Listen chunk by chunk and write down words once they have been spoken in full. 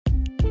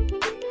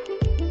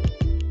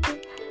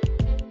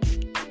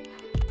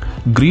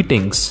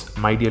Greetings,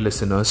 my dear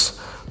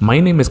listeners. My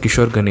name is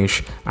Kishore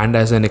Ganesh, and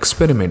as an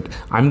experiment,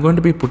 I'm going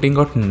to be putting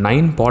out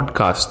 9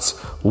 podcasts,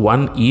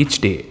 one each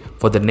day,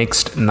 for the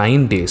next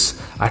 9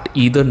 days at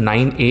either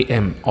 9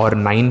 a.m. or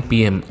 9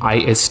 p.m.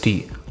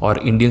 IST or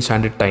Indian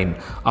Standard Time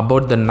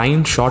about the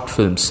 9 short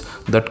films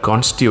that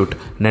constitute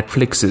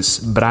Netflix's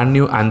brand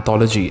new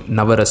anthology,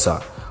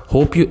 Navarasa.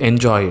 Hope you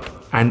enjoy it.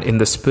 And in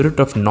the spirit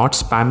of not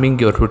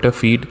spamming your Twitter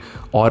feed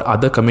or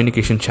other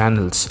communication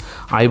channels,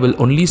 I will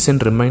only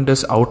send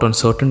reminders out on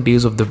certain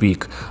days of the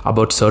week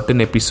about certain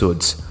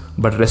episodes.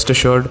 But rest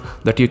assured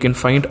that you can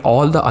find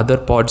all the other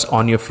pods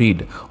on your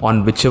feed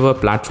on whichever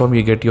platform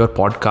you get your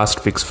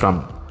podcast fix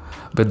from.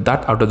 With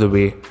that out of the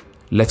way,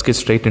 let's get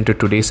straight into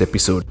today's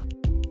episode.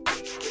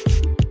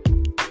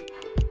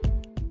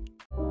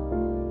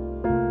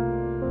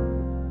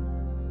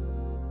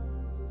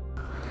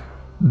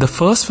 The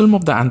first film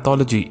of the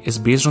anthology is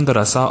based on the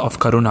Rasa of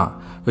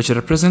Karuna, which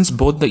represents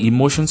both the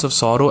emotions of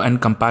sorrow and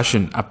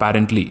compassion,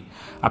 apparently.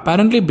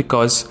 Apparently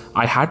because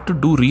I had to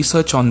do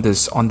research on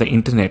this on the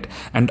internet,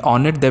 and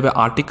on it there were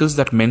articles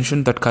that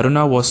mentioned that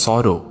Karuna was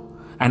sorrow,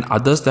 and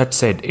others that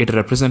said it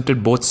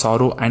represented both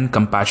sorrow and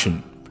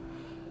compassion.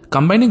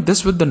 Combining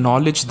this with the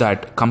knowledge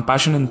that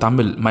compassion in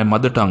Tamil, my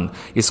mother tongue,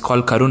 is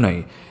called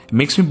Karunai,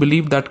 makes me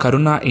believe that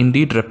Karuna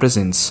indeed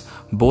represents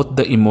both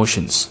the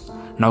emotions.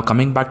 Now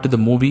coming back to the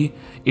movie,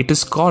 it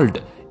is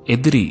called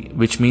Edhiri,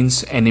 which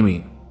means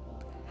enemy.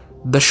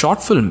 The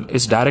short film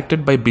is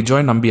directed by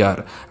Bijoy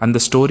Nambiyar and the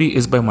story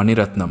is by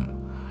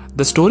Maniratnam.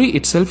 The story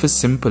itself is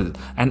simple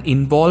and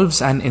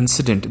involves an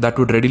incident that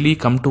would readily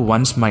come to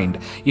one's mind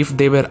if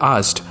they were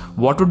asked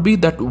what would be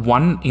that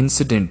one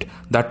incident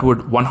that would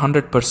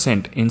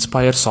 100%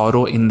 inspire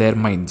sorrow in their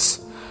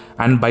minds.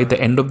 And by the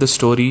end of the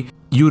story,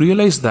 you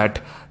realize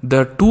that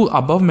the two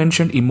above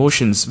mentioned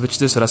emotions which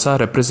this rasa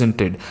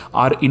represented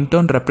are in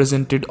turn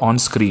represented on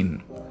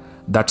screen.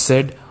 That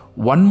said,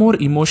 one more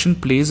emotion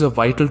plays a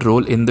vital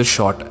role in this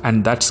shot,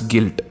 and that's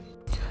guilt.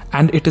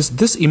 And it is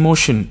this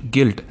emotion,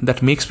 guilt,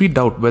 that makes me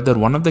doubt whether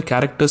one of the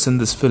characters in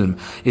this film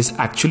is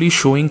actually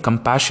showing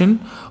compassion,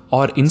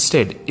 or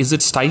instead is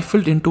it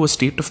stifled into a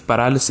state of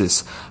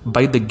paralysis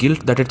by the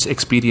guilt that it's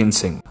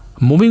experiencing.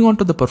 Moving on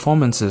to the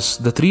performances,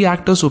 the 3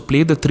 actors who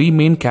play the 3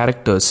 main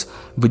characters,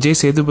 Vijay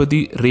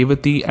Sethupathi,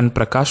 Revati and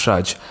Prakash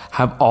Raj,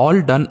 have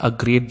all done a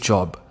great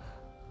job.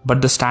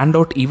 But the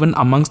standout even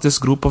amongst this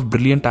group of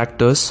brilliant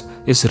actors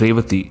is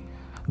Revati.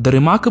 The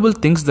remarkable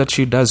things that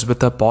she does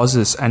with her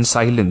pauses and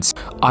silence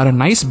are a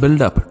nice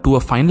build-up to a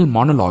final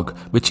monologue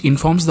which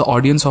informs the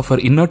audience of her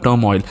inner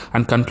turmoil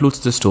and concludes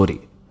the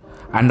story.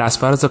 And as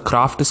far as the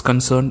craft is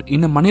concerned,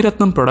 in a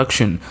Maniratnam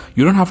production,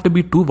 you don't have to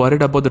be too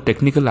worried about the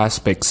technical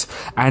aspects,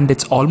 and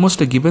it's almost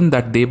a given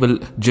that they will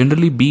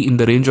generally be in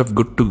the range of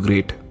good to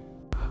great.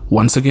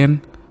 Once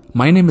again,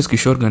 my name is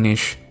Kishore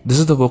Ganesh. This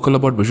is the Vocal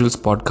About Visuals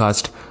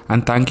podcast,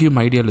 and thank you,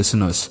 my dear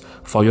listeners,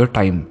 for your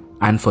time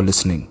and for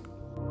listening.